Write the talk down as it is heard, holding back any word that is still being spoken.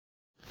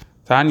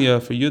Tanya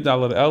for Yud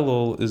Daled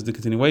Elul is the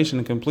continuation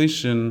and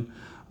completion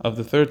of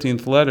the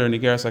 13th letter in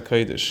Igeras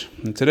HaKodesh.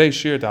 In today's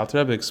Shir, the Alter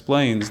Rebbe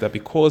explains that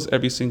because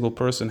every single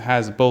person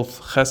has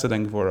both Chesed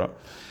and Gvura,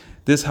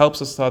 this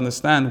helps us to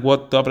understand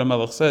what David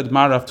HaMelech said,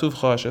 Marav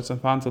Tuvcha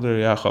Shetzanfanta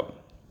L'Riyacha,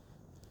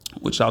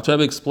 which the Alter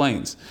Rebbe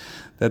explains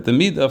that the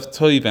mid of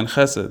Toiv and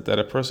Chesed that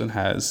a person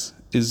has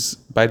is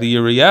by the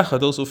Yiriyacha,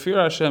 those who fear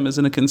Hashem, is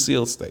in a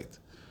concealed state.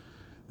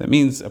 That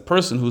means a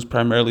person who's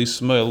primarily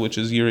Shmuel, which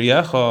is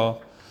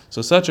Yiriyacha,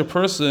 so such a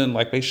person,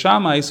 like Beis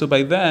Shammai, so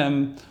by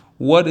them,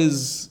 what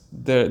is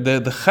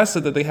the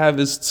chesed that they have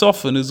is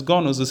tzofan, is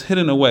gonos, is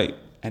hidden away.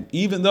 And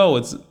even though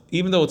it's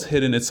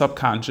hidden, it's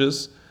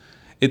subconscious,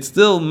 it's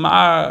still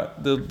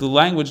the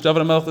language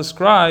David HaMelech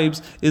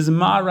describes is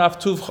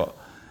ma'arav tuvcha.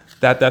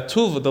 That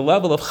tuva, the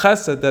level of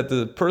chesed, that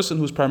the person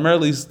who's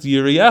primarily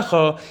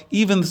yiriyacha,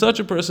 even such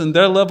a person,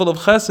 their level of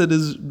chesed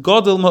is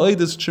godel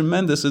ma'id, is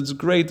tremendous, it's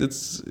great,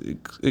 it's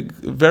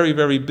very,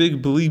 very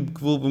big, believe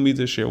gvul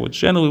b'midah, which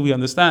generally we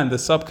understand, the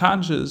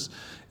subconscious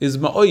is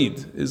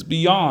ma'id, is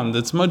beyond,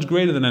 it's much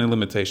greater than any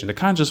limitation. The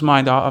conscious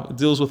mind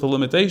deals with a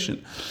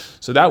limitation.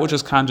 So that which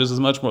is conscious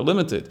is much more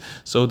limited.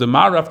 So the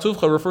Ma'arav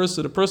Tuvcha refers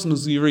to the person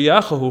who's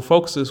Yiriyacha, who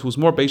focuses, who's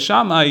more Beis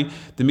Shammai,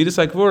 the Midas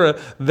HaGvura,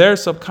 their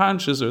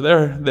subconscious or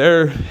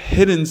their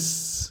hidden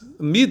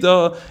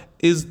Midah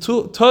is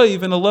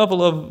toiv in a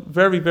level of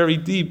very, very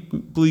deep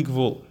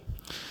Bligvul.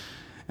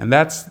 And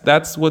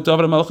that's what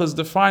David HaMelech is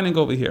defining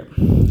over here.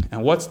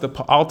 And what's the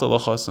Pa'alta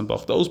L'Chasam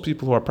Bach? Those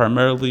people who are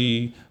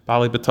primarily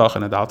Bali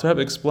B'tachan. And the Alter Rebbe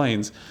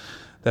explains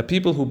that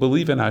people who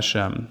believe in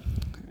Hashem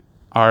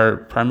are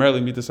primarily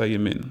Midas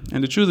HaYamin.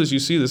 And the truth is, you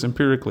see this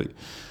empirically.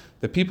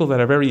 The people that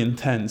are very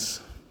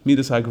intense,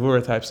 Midas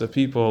HaGvura types of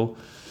people,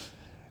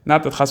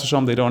 not that Chas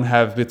V'Shalom they don't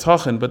have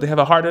B'tachan, but they have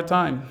a harder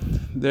time.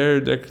 They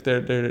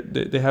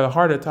have a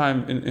harder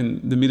time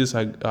in the Midas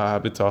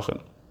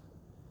HaB'tachan.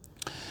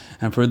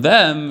 And for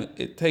them,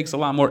 it takes a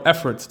lot more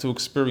effort to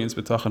experience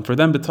bitachon. For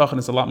them, bitachon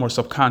is a lot more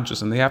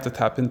subconscious, and they have to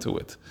tap into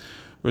it.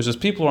 Whereas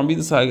people who are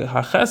midas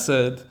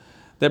hachesed,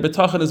 their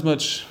bitachon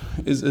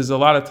is a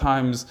lot of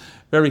times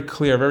very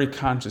clear, very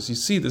conscious. You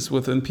see this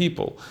within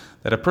people,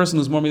 that a person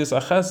who's more midas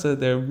hachesed,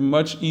 they're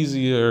much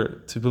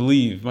easier to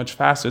believe, much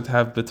faster to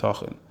have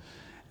bitachon.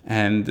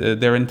 And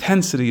their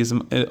intensity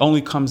it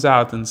only comes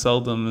out in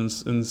seldomly.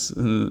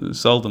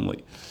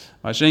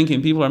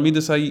 Mashenkin, people are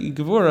midas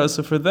ha'gevura,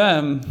 so for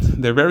them,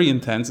 they're very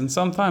intense, and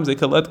sometimes they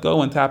can let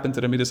go and tap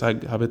into the midas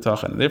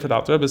ha'bitachan. Therefore, the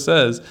Alter Rebbe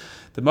says,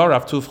 the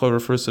Ma'arav Tuvcha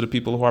refers to the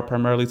people who are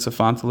primarily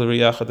tzafant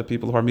l'riyacha, the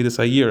people who are midas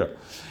ha'yira,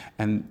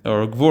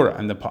 or gvura,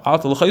 and the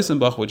Pa'alta L'Chasam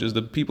Bach, which is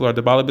the people who are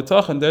the Bali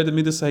B'tachan, they're the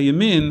midas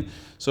ha'yamin.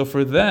 So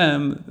for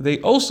them,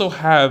 they also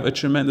have a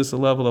tremendous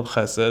level of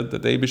chesed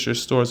that the Eibusher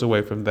stores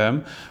away from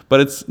them, but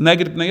it's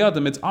negative bnei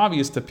adam, it's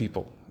obvious to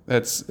people.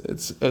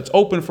 It's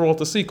open for all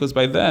to see, because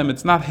by them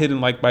it's not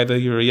hidden like by the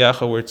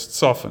Yiriyacha where it's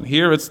softened.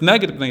 Here it's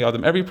negative bnei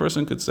adam. Every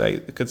person could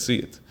see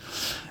it.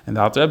 And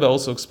the Alter Rebbe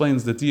also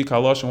explains the Diyuk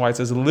HaLashon why it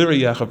says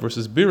Liriyacha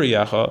versus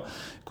Biriyacha,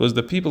 because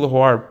the people who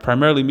are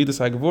primarily Midas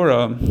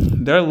HaGvura,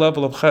 their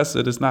level of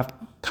Chesed is not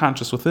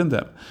conscious within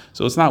them.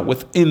 So it's not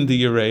within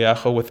the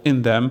Yiriyacha,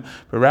 within them,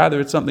 but rather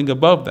it's something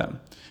above them,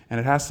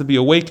 and it has to be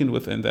awakened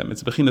within them.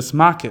 It's Bechinas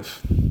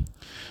Makif.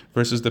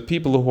 Versus the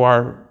people who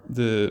are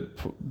the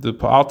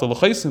Pa'alta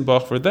L'Chasam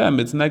Bach, for them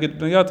it's negative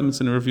bnei adam,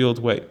 it's in a revealed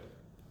way.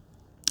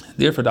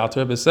 Therefore, the Alter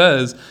Rebbe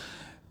says,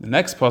 the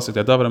next pasuk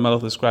that David HaMelech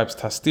describes,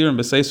 Tastir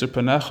b'seiser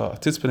panecha,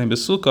 titzpanim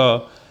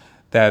b'sukkah,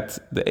 that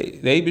the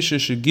Eibusher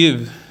should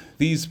give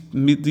these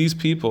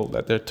people,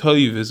 that their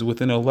toiv is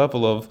within a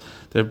level of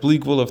their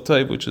bligvul of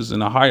toiv, which is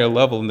in a higher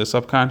level, in the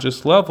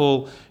subconscious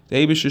level.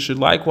 The Eibusher should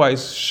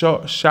likewise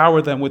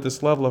shower them with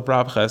this level of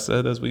Rav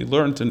Chesed, as we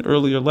learned in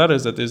earlier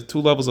letters that there's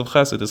two levels of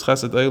Chesed, there's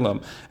Chesed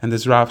Eilam and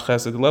there's Rav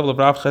Chesed. The level of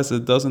Rav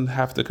Chesed doesn't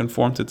have to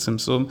conform to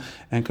Tzimtzum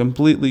and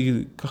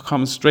completely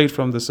comes straight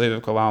from the Sefer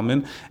Kol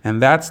Almin, and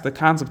that's the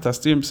concept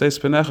Tastir B'seis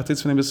Penecha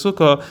Titzvanim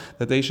B'Sukkah,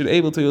 that they should be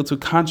able to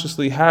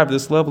consciously have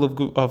this level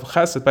of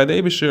Chesed by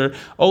the Eibusher,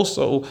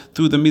 also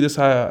through the Midas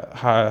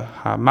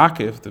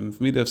HaMakif, the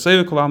Midah of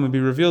Sefer Kol Almin, be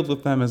revealed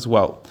with them as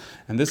well.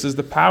 And this is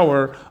the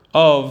power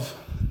of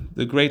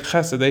the great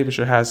chesed the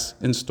Eibusher has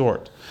in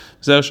stored.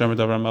 This is what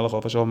David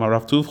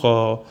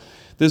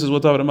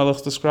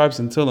HaMelech describes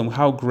in Tehillim,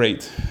 how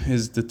great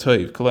is the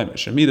toiv,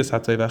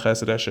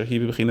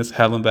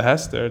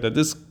 that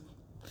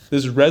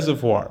this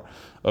reservoir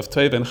of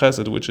toiv and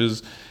chesed, which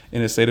is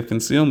in a state of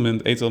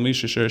concealment, by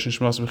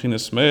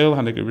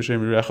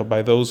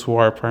those who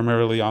are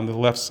primarily on the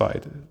left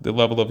side, the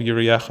level of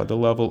Yiriyacha, the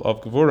level of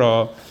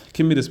Gvura,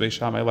 Kimidas Beis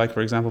Shammai, like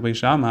for example Beis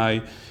Shammai,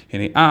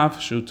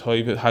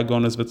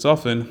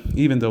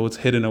 even though it's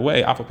hidden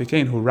away,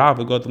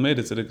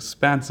 it's an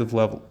expansive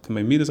level,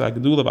 like the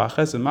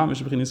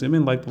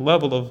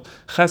level of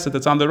chesed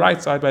that's on the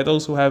right side by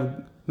those who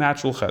have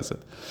natural chesed.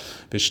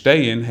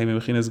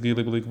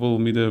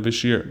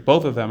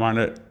 Both of them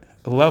are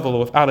level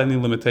without any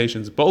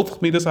limitations.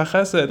 Both Midas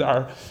HaChesed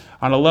are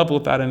on a level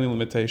without any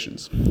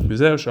limitations. And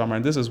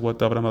this is what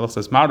David HaMelech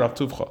says, Ma Rav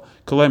Tuvcha,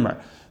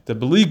 Kolemar. The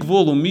Bli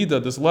Gvul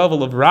Umida, this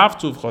level of Rav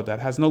Tuvcha that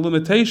has no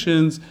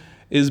limitations,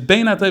 is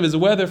Bein HaTev, is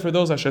whether for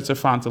those Asher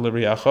Tzefanta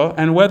L'Riyacha,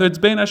 and whether it's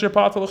Bein Asher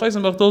Pata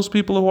L'Chaysim, but those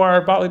people who are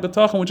Bali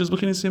B'tachon, which is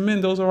B'chinas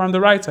Yamin, those who are on the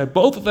right side.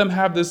 Both of them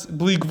have this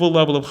Bli Gvul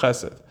level of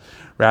Chesed.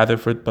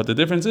 But the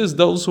difference is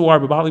those who are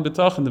B'Bali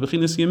B'tachon, the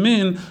B'chinas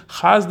Yamin,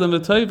 Chazdam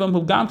V'Toivam,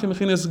 who Gam Kim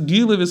B'chinas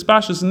Gila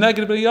V'Spashus,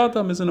 negative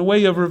B'Yadam, is in a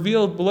way of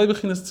revealed, B'lei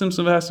B'chinas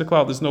Tzimtzum V'Hester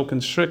Klal. There's no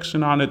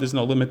constriction on it, there's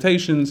no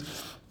limitations.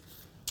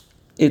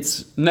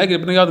 It's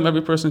negative B'Yadam,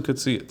 every person could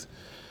see it.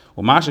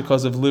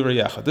 Because of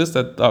Liriyacha. This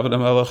that David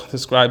HaMelech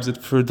describes it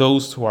for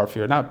those who are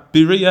fear. Not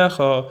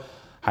Biriyacha,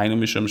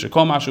 because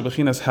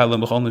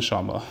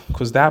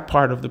that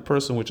part of the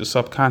person which is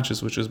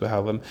subconscious, which is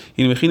behalim,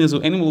 it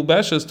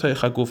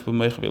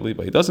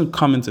doesn't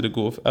come into the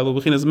guf.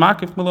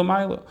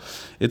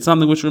 It's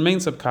something which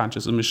remains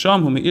subconscious.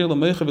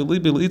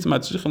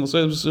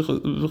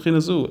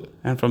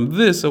 And from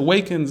this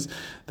awakens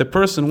the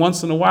person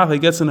once in a while. He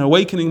gets an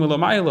awakening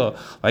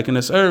like in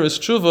his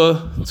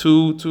tshuva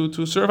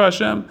to serve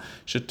Hashem.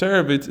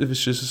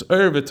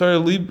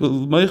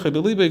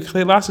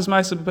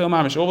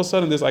 All of a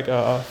sudden there's like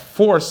a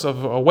force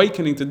of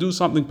awakening to do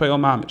something peil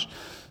mamish.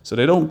 So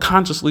they don't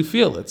consciously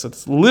feel it. So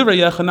it's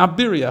lirayecha, not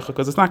biriyecha,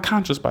 because it's not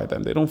conscious by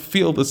them. They don't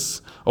feel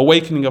this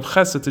awakening of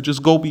chesed to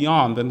just go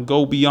beyond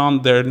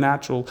their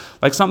natural.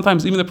 Like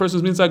sometimes even the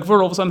person who's like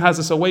all of a sudden has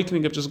this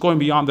awakening of just going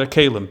beyond their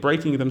kalim,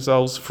 breaking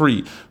themselves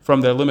free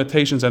from their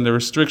limitations and their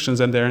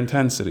restrictions and their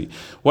intensity.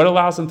 What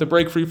allows them to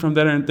break free from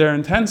their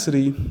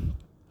intensity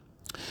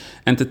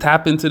and to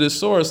tap into the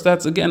source?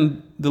 That's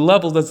again the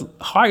level that's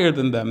higher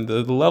than them,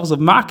 the levels of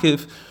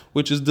makif,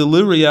 which is the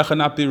liriyacha,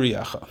 not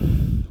biriyacha.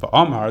 But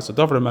Amar, so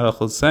David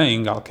HaMelech is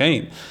saying,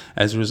 Al-Kain,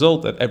 as a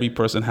result that every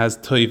person has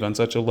toiv on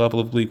such a level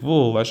of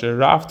blikvul, asher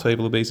rav toiv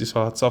l'beis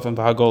Yisrael hatzafim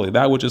v'hagoli,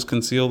 that which is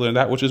concealed and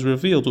that which is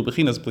revealed,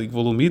 u'bechinas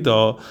blikvul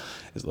u'midah,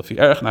 is lefi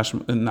erech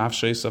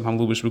nafshei samham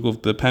lubish beguf,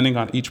 depending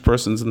on each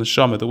person's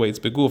neshama, the way it's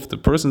beguf. The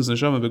person's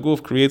neshama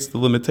beguf creates the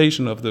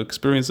limitation of the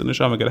experience the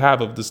neshama could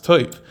have of this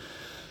toiv.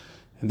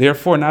 And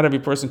therefore, not every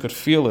person could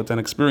feel it and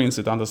experience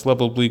it on this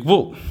level of bli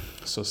gvul.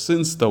 So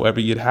since, though,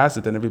 every yid has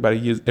it, and every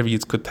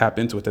yid could tap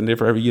into it, and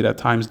therefore every yid at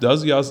times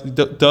does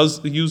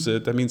use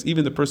it, that means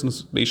even the person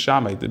who's Beis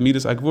Shammai, the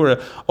Midas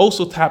Agvura,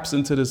 also taps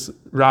into this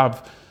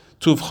Rav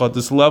Tuvcha,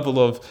 this level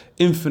of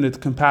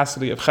infinite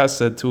capacity of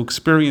chesed to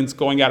experience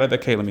going out of the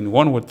kelim. I mean,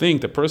 one would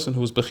think the person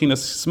who's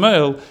Bechinas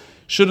Yismael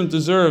shouldn't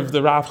deserve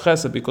the Rav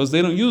Chesed because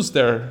they don't use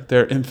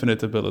their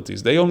infinite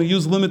abilities. They only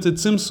use limited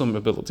Tzimtzum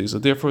abilities. So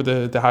therefore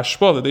the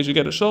hashpah that they should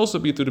get should also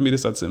be through the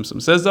Midas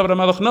Tzimtzum. Says David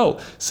HaMelech, no.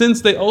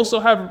 Since they also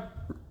have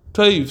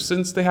Toiv,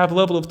 since they have a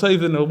level of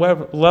Toiv and a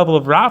level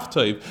of Rav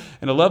Toiv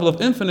and a level of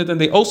infinite, and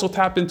they also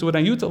tap into it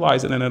and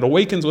utilize it, and it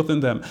awakens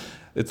within them.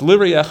 It's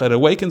liriyach, it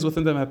awakens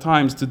within them at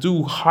times to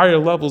do higher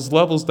levels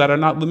that are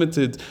not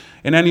limited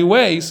in any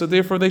way. So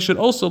therefore they should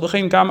also, they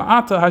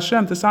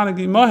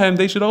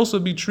should also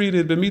be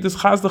treated, they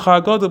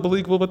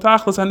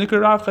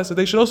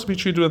should also be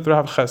treated with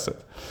Rav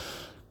Chesed.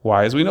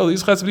 Why? As we know,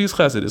 these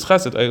chesed is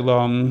chesed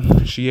eilam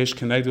sheyesh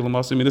connected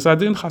l'masim midas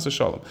adin chesed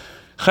shalom.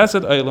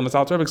 Chesed eilam, as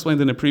Alter Rebbe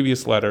explained in a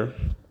previous letter,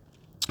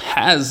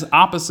 has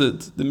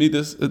opposite the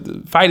midas,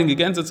 fighting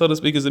against it, so to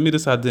speak, is the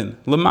midas adin.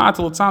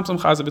 L'matel tzamtzam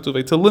chesed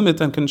b'tuvei, to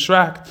limit and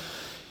contract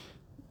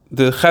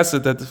the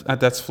chesed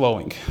that's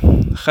flowing.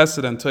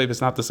 Chesed and toiv is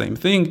not the same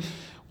thing.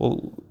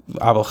 Well,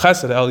 Aval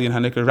Chesed Elyon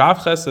Hanikar Rav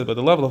Chesed, but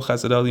the level of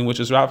Chesed Elyon, which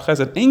is Rav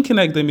Chesed, ain't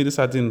connected Midas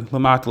Adin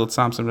Lamatel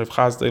Samson Rav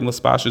Chazdeim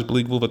Laspashis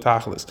Blig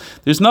Vulvatachlis.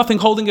 There's nothing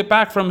holding it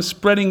back from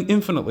spreading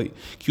infinitely.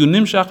 Because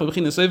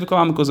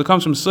it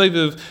comes from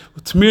Seviv,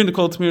 Tmir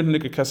Nikol Tmir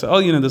Hanikar Kesed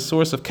Elyon, and the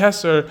source of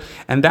Keser,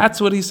 and that's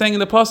what he's saying in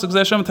the pasuk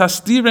Zeshem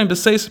Tastirem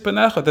B'Seis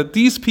Penecha, that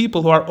these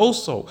people who are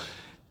also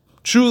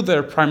true,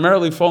 they're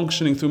primarily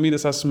functioning through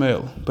Midas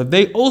Asmael, but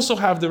they also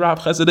have the Rav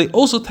Chesed, they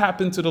also tap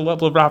into the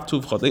level of Rav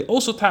Tuvcha, they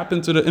also tap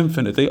into the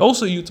infinite, they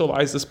also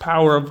utilize this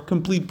power of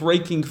complete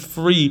breaking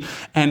free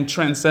and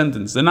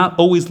transcendence. They're not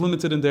always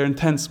limited in their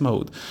intense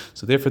mode.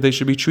 So therefore they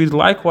should be treated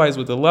likewise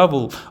with the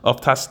level of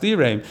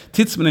Tastirem,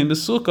 Titzmanim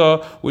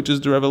Besukah, which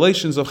is the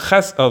revelations of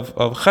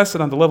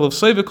Chesed on the level of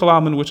Seivik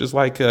Kalaman, which is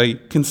like a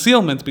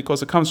concealment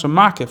because it comes from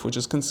Makif, which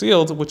is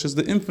concealed, which is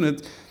the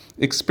infinite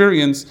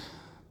experience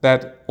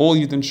that all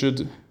Yidden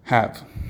should have.